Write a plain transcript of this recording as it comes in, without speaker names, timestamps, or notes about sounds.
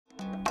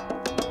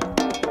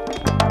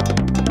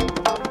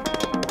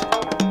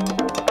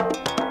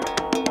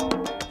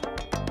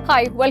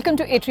Hi, welcome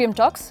to Atrium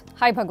Talks.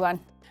 Hi, Bhagwan.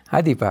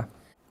 Hi, Deepa.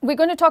 We're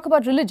going to talk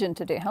about religion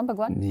today, huh,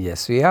 Bhagwan?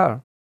 Yes, we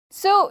are.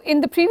 So,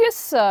 in the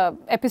previous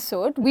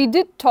episode, we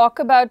did talk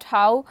about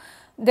how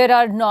there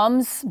are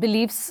norms,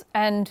 beliefs,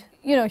 and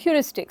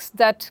heuristics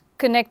that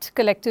connect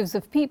collectives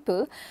of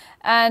people,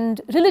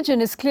 and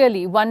religion is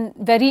clearly one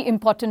very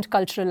important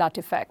cultural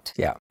artifact.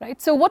 Yeah.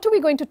 Right. So, what are we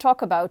going to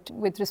talk about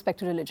with respect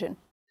to religion?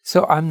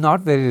 So I'm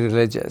not very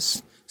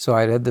religious. So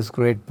I read this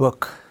great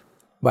book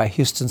by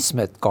Houston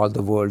Smith called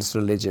The World's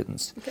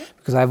Religions,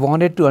 because I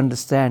wanted to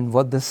understand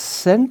what the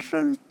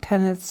central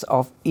tenets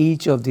of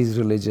each of these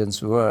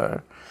religions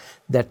were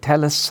that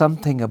tell us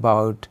something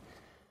about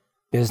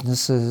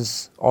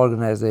businesses,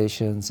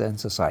 organizations, and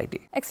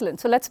society. Excellent.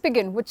 So let's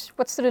begin.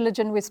 What's the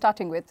religion we're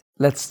starting with?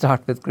 Let's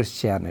start with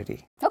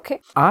Christianity. Okay.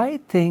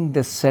 I think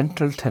the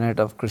central tenet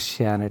of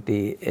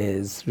Christianity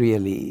is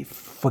really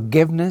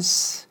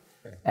forgiveness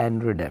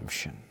and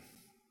redemption.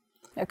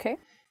 Okay.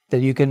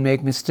 That you can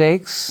make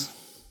mistakes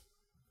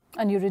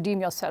And you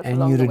redeem yourself and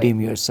along you the redeem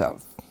way.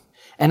 yourself.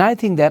 And I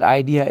think that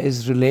idea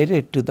is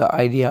related to the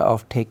idea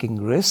of taking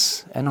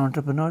risks and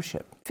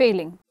entrepreneurship.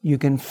 Failing. You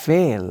can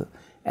fail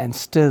and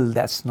still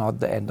that's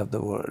not the end of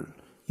the world.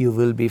 You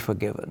will be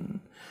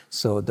forgiven.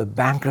 So the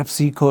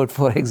bankruptcy code,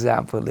 for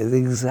example, is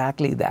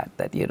exactly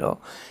that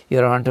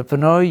you're an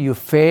entrepreneur, you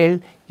fail,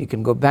 you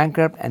can go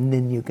bankrupt, and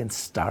then you can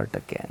start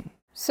again.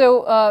 So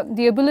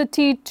the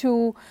ability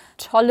to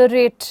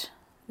tolerate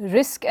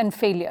risk and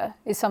failure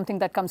is something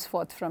that comes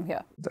forth from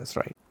here. That's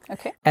right.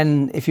 Okay.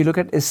 And if you look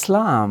at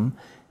Islam,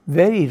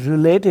 very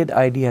related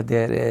idea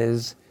there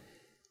is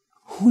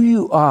who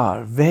you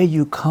are, where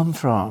you come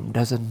from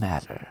doesn't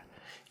matter.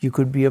 You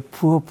could be a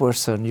poor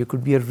person, you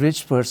could be a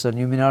rich person,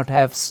 you may not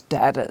have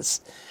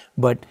status,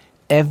 but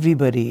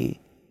everybody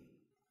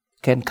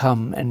can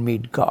come and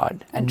meet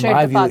God. And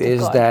my view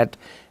is that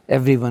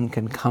everyone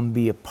can come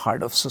be a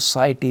part of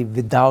society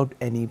without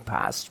any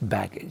past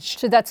baggage.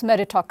 So that's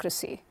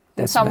meritocracy.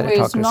 In some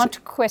ways,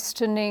 not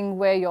questioning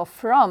where you're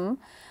from,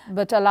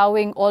 but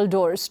allowing all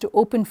doors to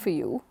open for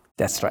you.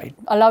 That's right.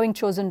 Allowing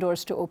chosen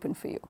doors to open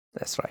for you.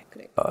 That's right.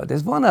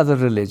 There's one other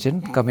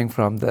religion coming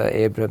from the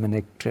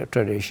Abrahamic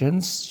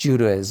traditions,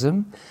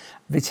 Judaism,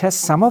 which has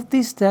some of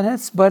these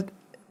tenets, but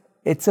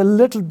it's a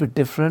little bit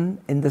different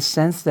in the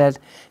sense that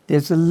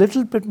there's a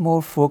little bit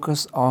more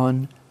focus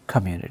on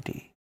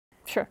community.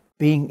 Sure.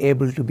 Being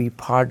able to be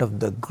part of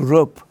the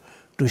group,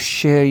 to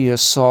share your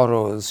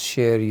sorrows,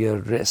 share your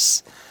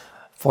risks.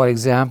 For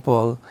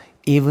example,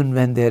 even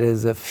when there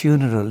is a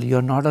funeral,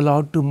 you're not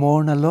allowed to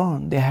mourn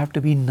alone. There have to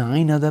be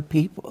 9 other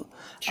people.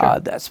 Sure.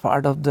 That's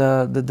part of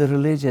the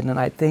religion. And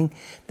I think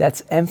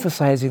that's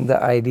emphasizing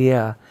the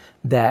idea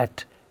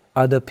that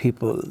other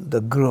people,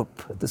 the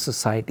group, the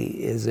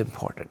society is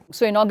important.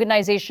 So in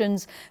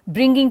organizations,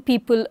 bringing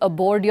people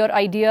aboard your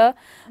idea,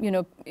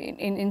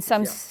 in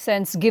some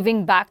sense,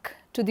 giving back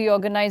to the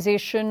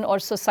organization or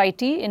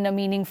society in a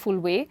meaningful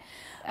way,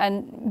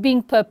 and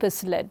being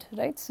purpose-led,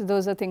 right? So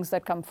those are things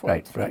that come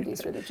forth from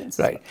these religions.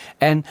 Right.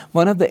 And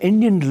one of the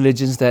Indian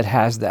religions that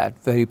has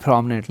that very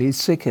prominently is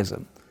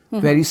Sikhism.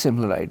 Very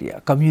similar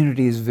idea.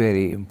 Community is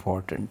very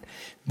important.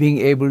 Being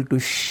able to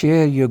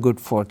share your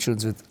good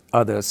fortunes with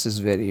others is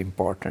very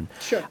important.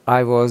 Sure.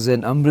 I was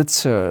in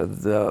Amritsar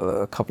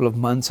a couple of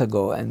months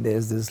ago, and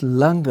there's this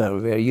langar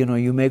where,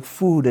 you make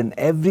food and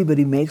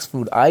everybody makes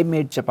food. I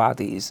made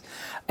chapatis,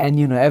 and,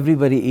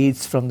 everybody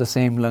eats from the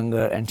same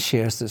langar and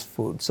shares this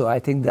food. So I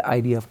think the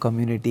idea of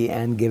community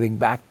and giving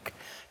back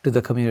to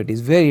the community is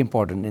very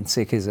important in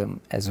Sikhism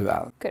as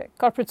well. Correct.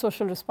 Corporate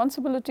social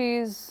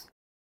responsibilities.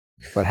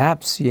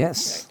 Perhaps,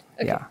 yes.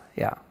 Right. Okay.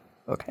 Yeah.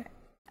 Okay.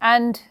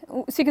 And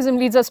Sikhism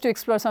leads us to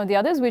explore some of the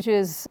others, which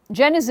is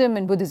Jainism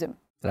and Buddhism.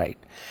 Right.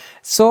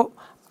 So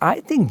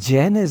I think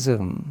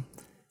Jainism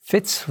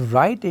fits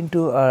right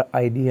into our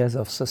ideas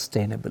of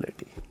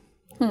sustainability.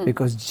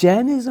 Because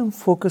Jainism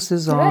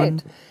focuses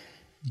on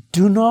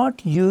do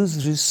not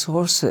use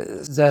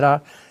resources that are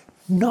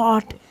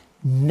not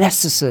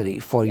necessary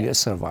for your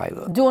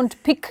survival.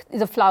 Don't pick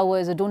the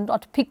flowers or do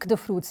not pick the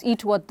fruits.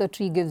 Eat what the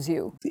tree gives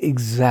you.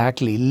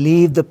 Exactly.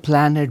 Leave the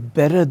planet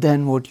better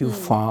than what you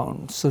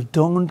found. So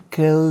don't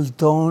kill,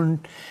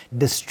 don't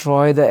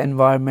destroy the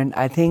environment.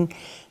 I think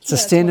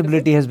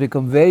sustainability has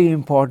become very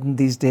important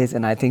these days,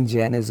 and I think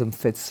Jainism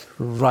fits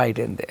right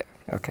in there.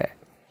 Okay.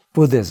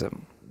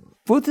 Buddhism.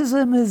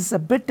 Buddhism is a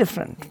bit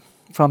different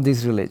from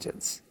these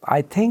religions.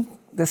 I think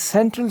the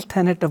central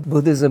tenet of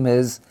Buddhism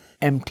is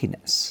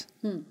emptiness.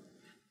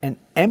 And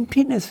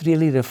emptiness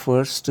really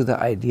refers to the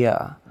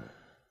idea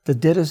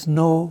that there is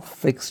no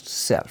fixed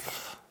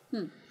self.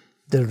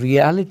 The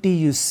reality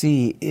you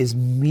see is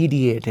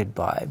mediated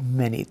by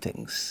many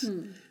things.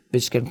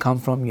 which can come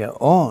from your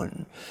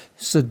own.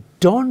 So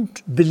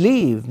don't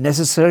believe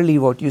necessarily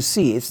what you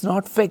see. It's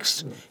not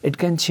fixed. It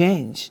can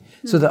change.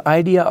 So the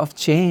idea of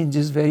change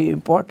is very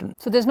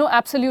important. So there's no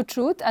absolute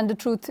truth, and the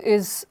truth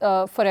is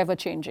forever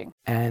changing.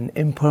 And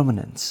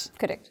impermanence.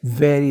 Correct.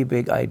 Very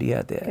big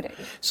idea there. Correct.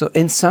 So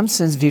in some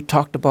sense, we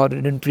talked about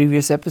it in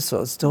previous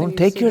episodes. Don't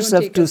take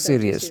yourself too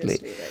seriously.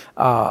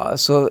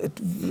 So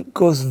it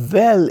goes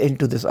well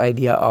into this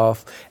idea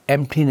of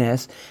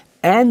emptiness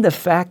and the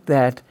fact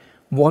that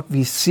what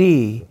we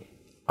see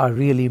are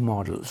really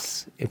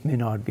models. It may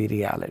not be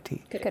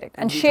reality. Correct.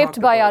 And shaped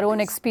by our own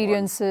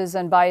experiences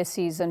and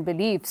biases and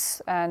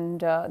beliefs, and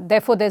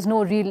therefore there's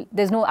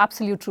no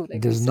absolute truth.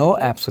 There's no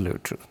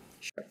absolute truth.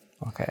 Sure.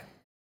 Okay.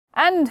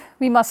 And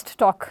we must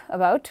talk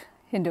about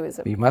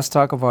Hinduism. We must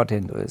talk about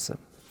Hinduism.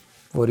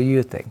 What do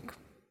you think?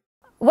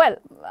 Well,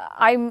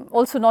 I'm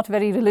also not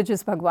very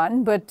religious,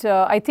 Bhagwan, but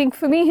I think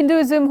for me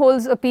Hinduism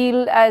holds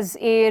appeal as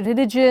a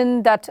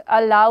religion that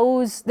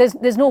allows,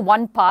 there's no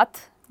one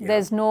path,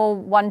 there's no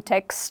one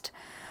text.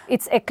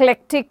 Its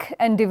eclectic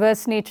and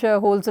diverse nature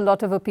holds a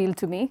lot of appeal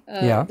to me.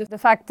 The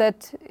fact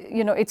that,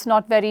 it's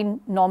not very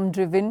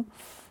norm-driven.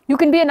 You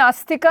can be an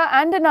astika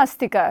and an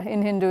astika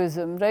in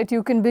Hinduism, right?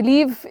 You can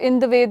believe in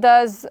the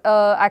Vedas,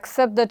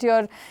 accept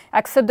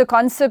the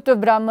concept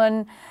of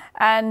Brahman,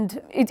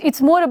 and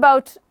it's more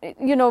about,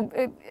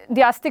 the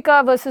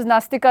astika versus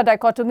nastika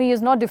dichotomy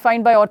is not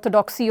defined by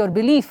orthodoxy or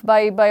belief,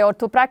 by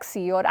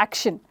orthopraxy or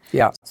action.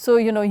 Yeah. So,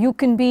 you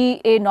can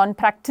be a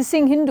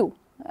non-practicing Hindu.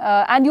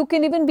 And you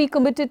can even be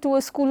committed to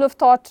a school of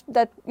thought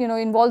that,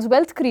 involves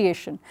wealth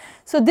creation.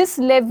 So this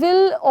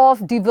level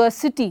of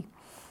diversity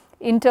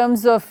in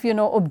terms of,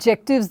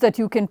 objectives that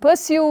you can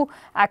pursue,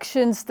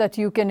 actions that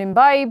you can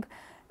imbibe,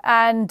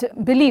 and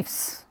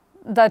beliefs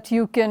that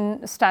you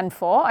can stand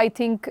for, I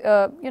think,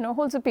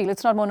 holds appeal.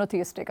 It's not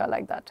monotheistic, I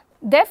like that.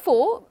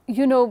 Therefore,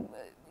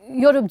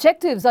 your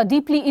objectives are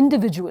deeply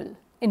individual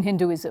in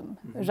Hinduism,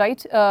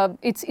 right?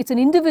 It's an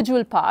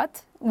individual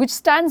path which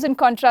stands in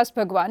contrast,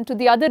 Bhagwan, to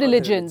the other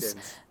religions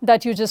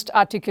that you just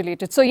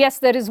articulated. So yes,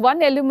 there is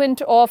one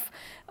element of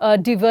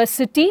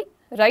diversity,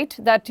 right?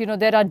 That,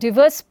 there are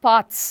diverse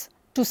paths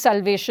to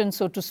salvation,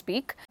 so to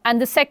speak.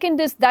 And the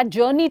second is that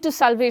journey to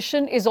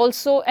salvation is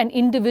also an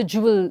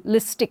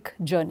individualistic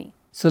journey.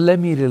 So let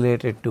me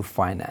relate it to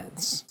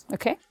finance.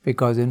 Okay.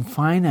 Because in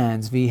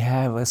finance, we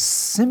have a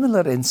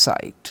similar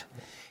insight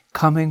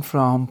coming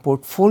from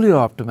portfolio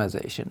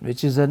optimization,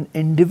 which is an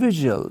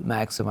individual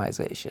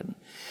maximization.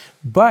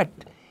 But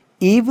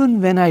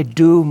even when I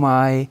do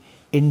my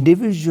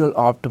individual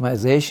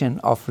optimization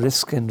of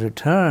risk and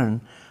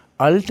return,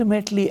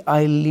 ultimately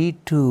I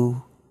lead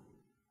to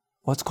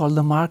what's called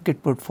the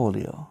market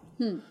portfolio,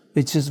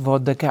 which is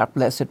what the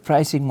capital asset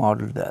pricing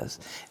model does.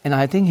 And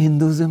I think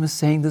Hinduism is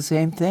saying the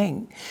same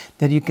thing,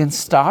 that you can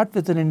start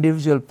with an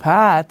individual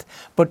path,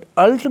 but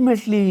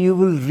ultimately you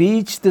will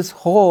reach this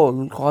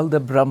whole called the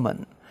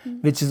Brahman,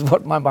 which is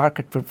what my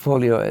market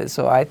portfolio is.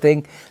 So I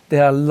think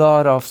there are a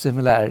lot of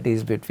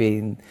similarities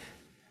between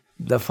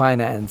the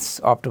finance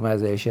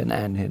optimization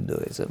and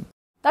Hinduism.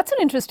 That's an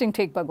interesting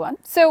take, Bhagwan.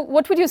 So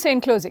what would you say in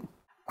closing?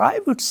 I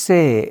would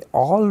say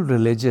all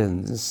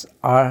religions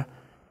are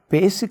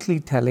basically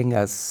telling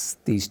us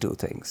these two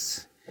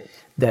things,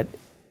 that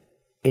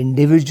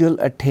individual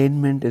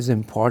attainment is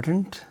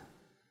important,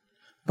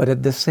 but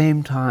at the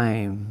same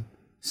time,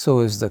 so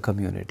is the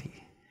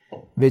community,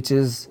 which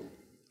is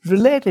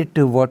related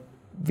to what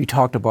we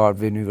talked about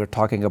when we were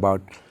talking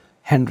about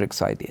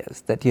Hendrik's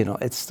ideas, that,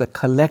 it's the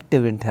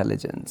collective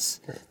intelligence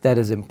that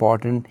is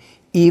important,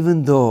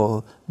 even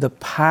though the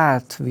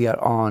path we are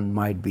on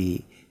might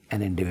be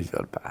an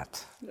individual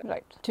path.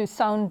 Right. To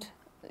sound,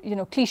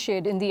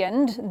 cliched, in the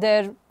end,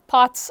 their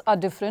paths are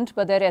different,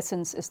 but their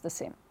essence is the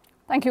same.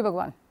 Thank you,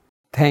 Bhagwan.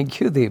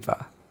 Thank you,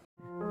 Deepa.